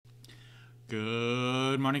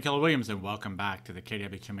Good morning, Keller Williams, and welcome back to the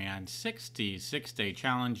KW Command 66-Day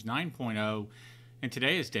Challenge 9.0, and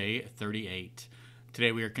today is day 38.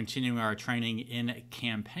 Today we are continuing our training in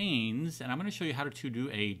campaigns, and I'm going to show you how to do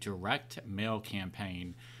a direct mail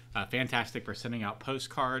campaign. Fantastic for sending out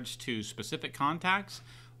postcards to specific contacts,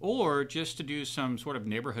 or just to do some sort of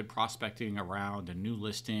neighborhood prospecting around a new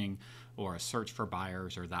listing or a search for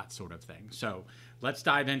buyers or that sort of thing. So let's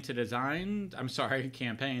dive into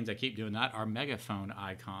campaigns. I keep doing that. Our megaphone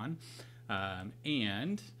icon.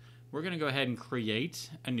 And we're going to go ahead and create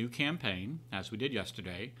a new campaign as we did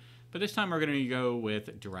yesterday. But this time we're going to go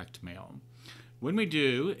with direct mail. When we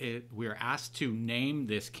do it, we're asked to name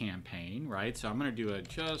this campaign, right? So I'm going to do a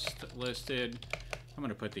just listed. I'm going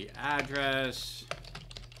to put the address.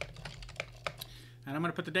 And I'm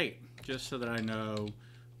going to put the date just so that I know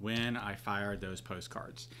when I fired those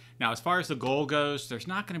postcards. Now, as far as the goal goes, there's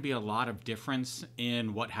not going to be a lot of difference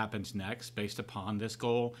in what happens next based upon this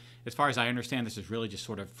goal. As far as I understand, this is really just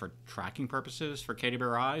sort of for tracking purposes for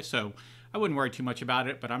KWRI, so I wouldn't worry too much about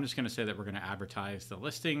it, but I'm just going to say that we're going to advertise the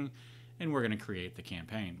listing and we're going to create the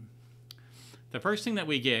campaign. The first thing that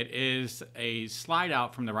we get is a slide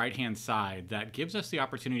out from the right-hand side that gives us the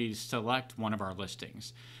opportunity to select one of our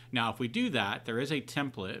listings. Now, if we do that, there is a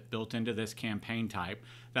template built into this campaign type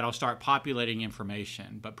that'll start populating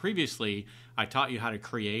information. But previously, I taught you how to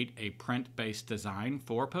create a print-based design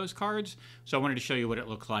for postcards. So I wanted to show you what it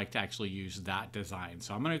looked like to actually use that design.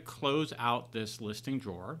 So I'm going to close out this listing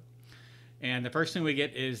drawer. And the first thing we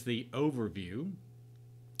get is the overview.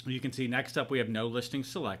 You can see next up we have no listing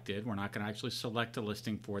selected. We're not going to actually select a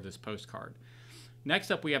listing for this postcard.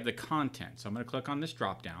 Next up we have the content. So I'm going to click on this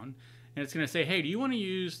drop down and it's going to say, hey, do you want to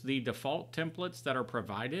use the default templates that are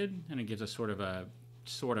provided? And it gives us sort of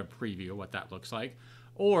preview of what that looks like.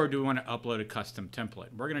 Or do we want to upload a custom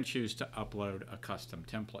template? We're going to choose to upload a custom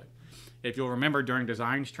template. If you'll remember during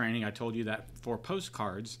designs training, I told you that for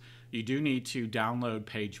postcards, you do need to download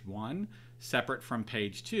page 1 separate from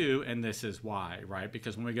page 2, and this is why, right?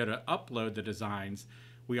 Because when we go to upload the designs,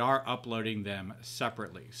 we are uploading them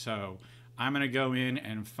separately. So I'm going to go in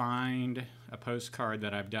and find a postcard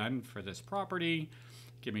that I've done for this property.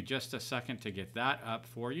 Give me just a second to get that up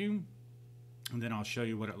for you, and then I'll show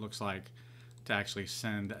you what it looks like to actually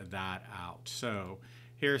send that out. So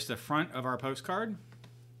here's the front of our postcard.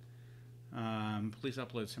 Please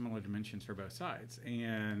upload similar dimensions for both sides,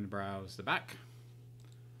 and browse the back.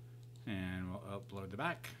 And we'll upload the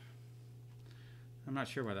back. I'm not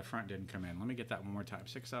sure why the front didn't come in. Let me get that one more time.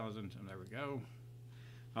 6,000. There we go.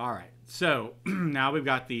 All right. So now we've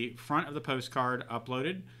got the front of the postcard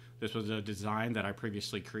uploaded. This was a design that I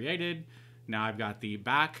previously created. Now I've got the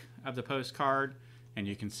back of the postcard. And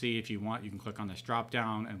you can see, if you want, you can click on this drop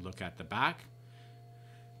down and look at the back.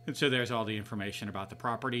 And so there's all the information about the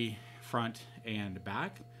property, front and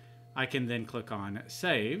back. I can then click on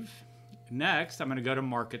Save. Next, I'm going to go to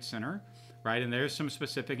Market Center, right? And there's some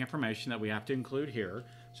specific information that we have to include here.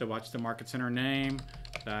 So watch the Market Center name.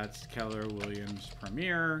 That's Keller Williams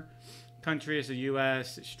Premier. Country is the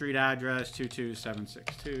U.S. Street address,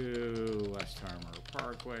 22762 West Harmer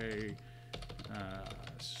Parkway,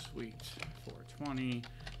 Suite 420,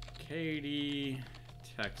 Katy,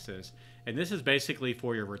 Texas. And this is basically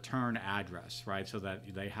for your return address, right? So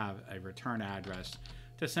that they have a return address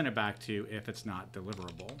to send it back to if it's not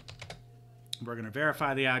deliverable. We're going to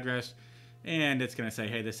verify the address, and it's going to say,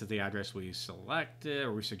 hey, this is the address we selected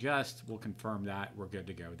or we suggest. We'll confirm that. We're good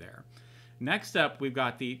to go there. Next up, we've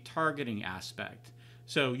got the targeting aspect.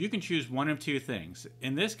 So you can choose one of two things.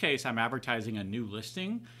 In this case, I'm advertising a new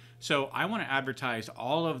listing. So I want to advertise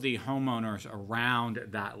all of the homeowners around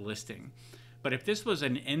that listing. But if this was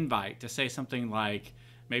an invite to say something like,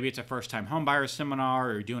 maybe it's a first-time homebuyer seminar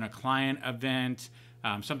or you're doing a client event,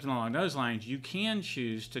 something along those lines, you can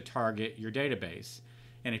choose to target your database.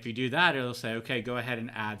 And if you do that, it'll say, okay, go ahead and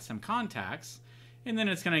add some contacts. And then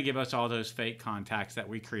it's going to give us all those fake contacts that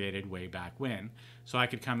we created way back when. So I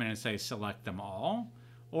could come in and say, select them all,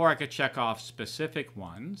 or I could check off specific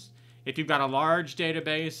ones. If you've got a large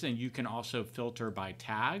database, and you can also filter by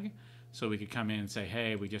tag. So we could come in and say,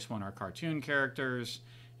 hey, we just want our cartoon characters.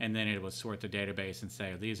 And then it would sort the database and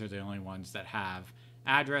say, these are the only ones that have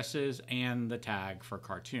addresses and the tag for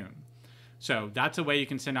cartoon. So that's a way you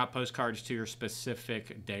can send out postcards to your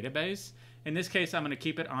specific database. In this case, I'm going to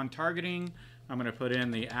keep it on targeting. I'm going to put in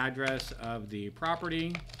the address of the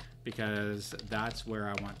property because that's where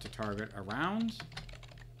I want to target around.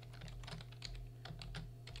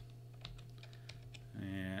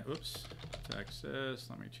 And oops, Texas.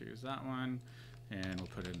 Let me choose that one. And we'll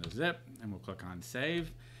put in the zip and we'll click on Save.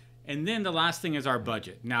 And then the last thing is our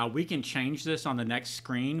budget. Now we can change this on the next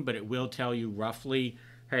screen, but it will tell you roughly,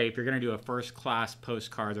 hey, if you're going to do a first class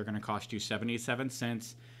postcard, they're going to cost you 77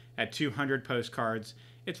 cents. At 200 postcards,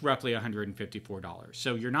 it's roughly $154.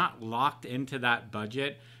 So you're not locked into that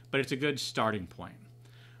budget, but it's a good starting point.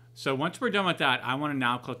 So once we're done with that, I want to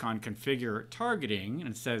now click on Configure Targeting, and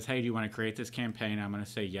it says, hey, do you want to create this campaign? I'm going to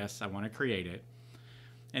say, yes, I want to create it.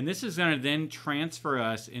 And this is going to then transfer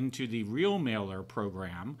us into the Real Mailer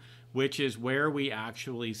program, which is where we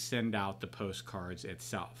actually send out the postcards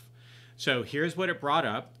itself. So here's what it brought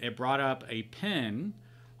up. It brought up a pin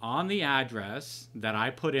on the address that I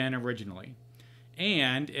put in originally.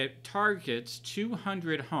 And it targets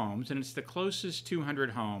 200 homes, and it's the closest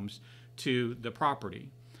 200 homes to the property.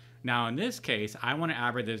 Now, in this case, I want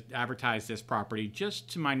to advertise this property just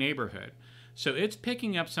to my neighborhood. So it's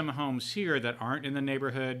picking up some homes here that aren't in the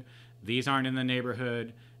neighborhood. These aren't in the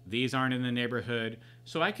neighborhood. These aren't in the neighborhood.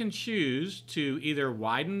 So I can choose to either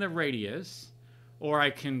widen the radius, or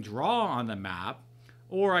I can draw on the map,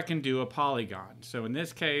 or I can do a polygon. So in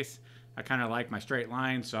this case, I kind of like my straight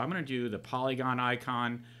line. So I'm going to do the polygon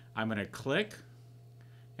icon. I'm going to click,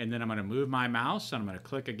 and then I'm going to move my mouse. And I'm going to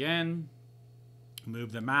click again.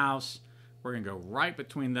 Move the mouse. We're going to go right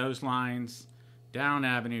between those lines, down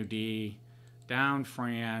Avenue D, down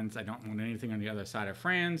Franz. I don't want anything on the other side of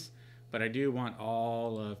Franz, but I do want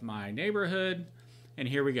all of my neighborhood. And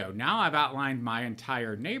here we go. Now I've outlined my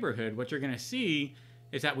entire neighborhood. What you're going to see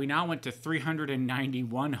is that we now went to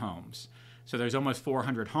 391 homes. So there's almost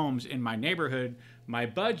 400 homes in my neighborhood. My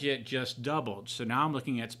budget just doubled. So now I'm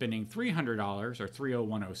looking at spending $300 or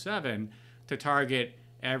 $301.07 to target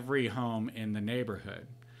every home in the neighborhood.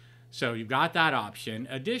 So you've got that option.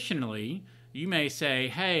 Additionally, you may say,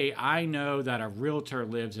 hey, I know that a realtor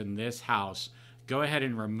lives in this house. Go ahead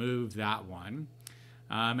and remove that one.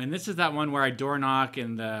 And this is that one where I door knock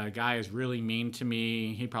and the guy is really mean to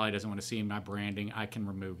me. He probably doesn't want to see my branding. I can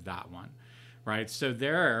remove that one, right? So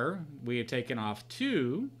there we have taken off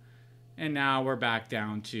 2, and now we're back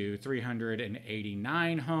down to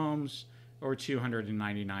 389 homes or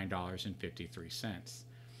 $299.53.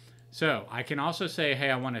 So I can also say,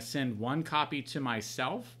 hey, I want to send one copy to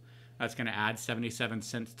myself. That's going to add 77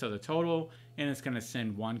 cents to the total, and it's going to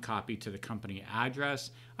send one copy to the company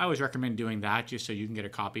address. I always recommend doing that just so you can get a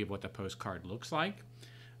copy of what the postcard looks like.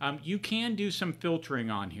 You can do some filtering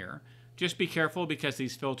on here. Just be careful because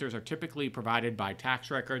these filters are typically provided by tax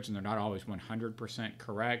records, and they're not always 100%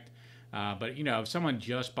 correct. But you know, if someone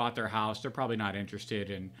just bought their house, they're probably not interested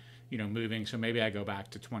in moving. So maybe I go back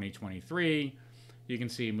to 2023. You can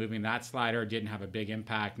see moving that slider didn't have a big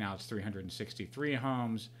impact. Now it's 363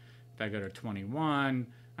 homes. If I go to 21,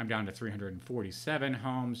 I'm down to 347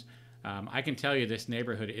 homes. I can tell you this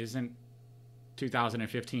neighborhood isn't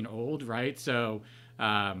 2015 old, right? So,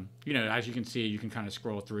 as you can see, you can kind of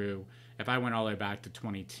scroll through. If I went all the way back to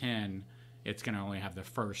 2010, it's going to only have the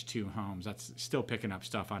first 2 homes. That's still picking up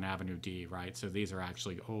stuff on Avenue D, right? So these are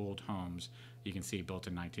actually old homes you can see built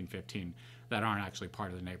in 1915 that aren't actually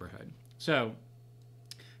part of the neighborhood. So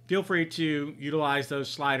feel free to utilize those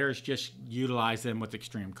sliders. Just utilize them with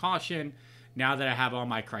extreme caution. Now that I have all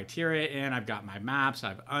my criteria in, I've got my maps,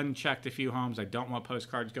 I've unchecked a few homes I don't want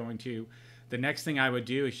postcards going to. The next thing I would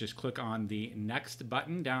do is just click on the next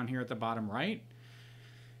button down here at the bottom right.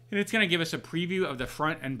 And it's going to give us a preview of the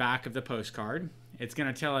front and back of the postcard. It's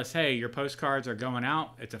going to tell us, hey, your postcards are going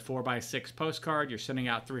out. It's a 4x6 postcard. You're sending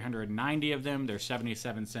out 390 of them. They're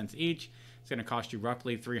 77 cents each. It's going to cost you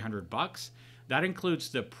roughly $300. That includes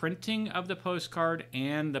the printing of the postcard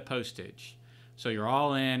and the postage. So you're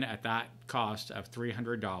all in at that cost of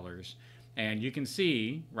 $300. And you can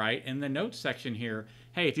see, right, in the notes section here,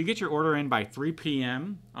 hey, if you get your order in by 3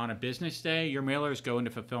 p.m. on a business day, your mailers go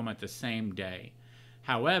into fulfillment the same day.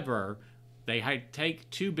 However, they take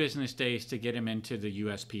 2 business days to get them into the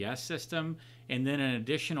USPS system, and then an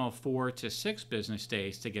additional 4 to 6 business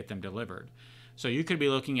days to get them delivered. So you could be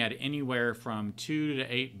looking at anywhere from 2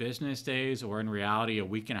 to 8 business days, or in reality, a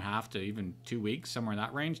week and a half to even 2 weeks, somewhere in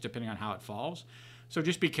that range, depending on how it falls. So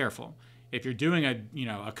just be careful. If you're doing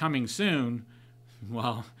a coming soon,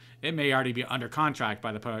 well, it may already be under contract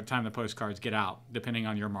by the time the postcards get out, depending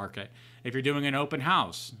on your market. If you're doing an open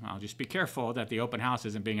house, well, just be careful that the open house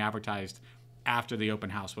isn't being advertised after the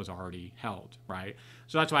open house was already held, right?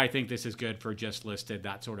 So that's why I think this is good for just listed,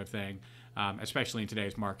 that sort of thing. Especially in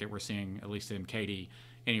today's market, we're seeing, at least in Katy,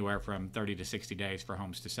 anywhere from 30 to 60 days for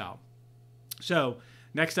homes to sell. So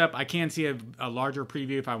next up, I can see a larger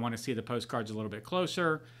preview if I want to see the postcards a little bit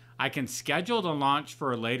closer. I can schedule the launch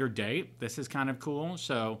for a later date. This is kind of cool.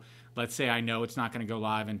 So let's say I know it's not going to go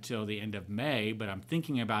live until the end of May, but I'm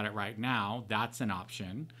thinking about it right now. That's an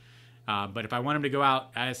option. But if I want them to go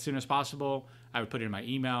out as soon as possible, I would put in my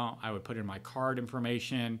email, I would put in my card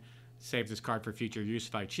information, save this card for future use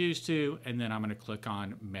if I choose to, and then I'm going to click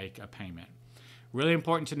on make a payment. Really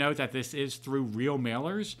important to note that this is through real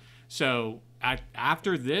mailers. So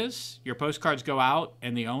after this, your postcards go out,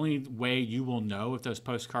 and the only way you will know if those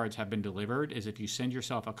postcards have been delivered is if you send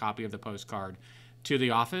yourself a copy of the postcard to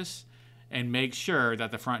the office and make sure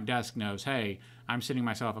that the front desk knows, hey, I'm sending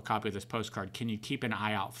myself a copy of this postcard. Can you keep an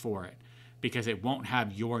eye out for it? Because it won't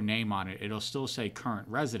have your name on it. It'll still say current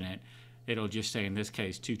resident. It'll just say, in this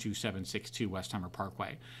case, 22762 Westheimer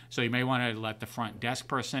Parkway. So you may want to let the front desk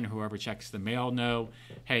person, whoever checks the mail, know,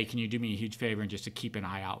 hey, can you do me a huge favor and just to keep an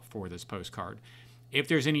eye out for this postcard? If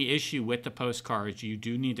there's any issue with the postcards, you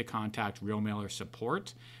do need to contact Real Mailer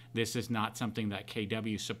Support. This is not something that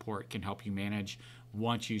KW Support can help you manage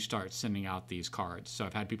once you start sending out these cards. So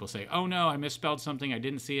I've had people say, oh no, I misspelled something. I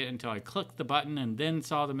didn't see it until I clicked the button and then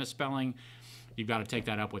saw the misspelling. You've got to take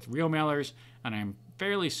that up with Real Mailers, and I'm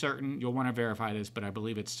fairly certain you'll want to verify this, but I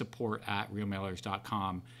believe it's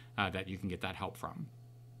support@realmailers.com that you can get that help from.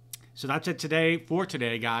 So that's it for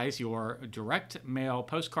today, guys. Your direct mail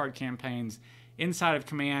postcard campaigns inside of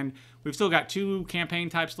Command. We've still got 2 campaign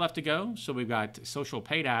types left to go. So we've got social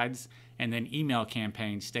paid ads and then email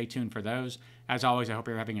campaigns. Stay tuned for those. As always, I hope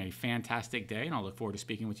you're having a fantastic day, and I'll look forward to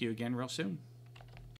speaking with you again real soon.